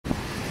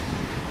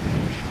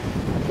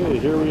Okay,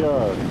 here we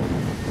are.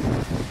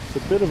 It's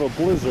a bit of a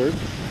blizzard,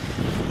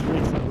 which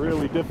makes it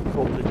really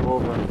difficult to go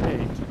over and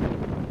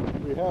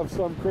paint. We have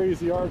some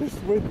crazy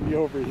artist with me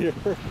over here.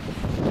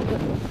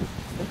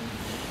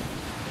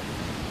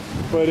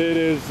 But it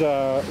is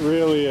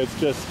really, it's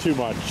just too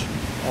much.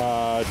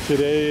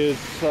 Today is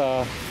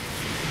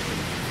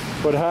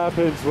what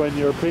happens when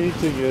you're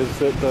painting is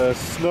that the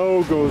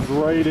snow goes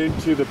right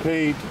into the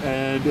paint,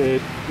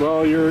 and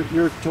well,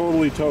 you're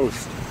totally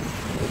toast,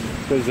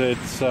 because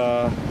it's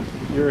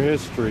your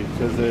history,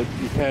 because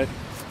you can't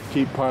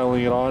keep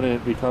piling it on and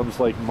it becomes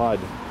like mud,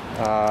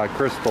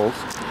 crystals.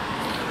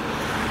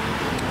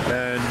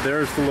 And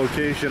there's the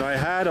location. I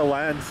had a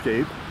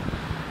landscape,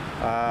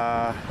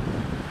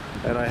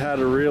 and I had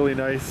a really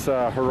nice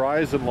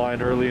horizon line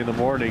early in the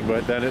morning,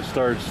 but then it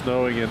started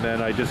snowing and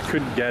then I just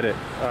couldn't get it.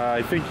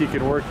 I think you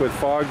can work with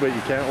fog, but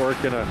you can't work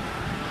you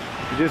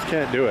just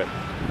can't do it.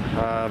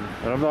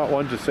 And I'm not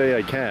one to say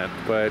I can't,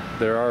 but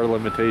there are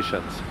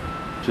limitations,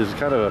 which is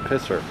kind of a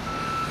pisser.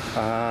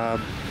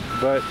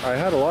 But I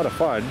had a lot of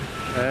fun,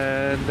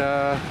 and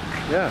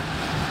yeah,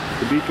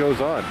 the beat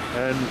goes on.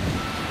 And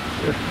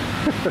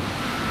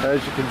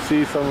as you can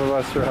see, some of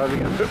us are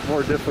having a bit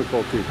more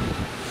difficulty,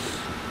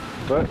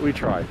 but we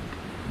try,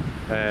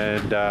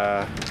 and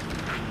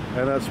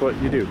that's what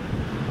you do.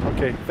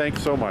 Okay,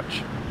 thanks so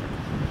much.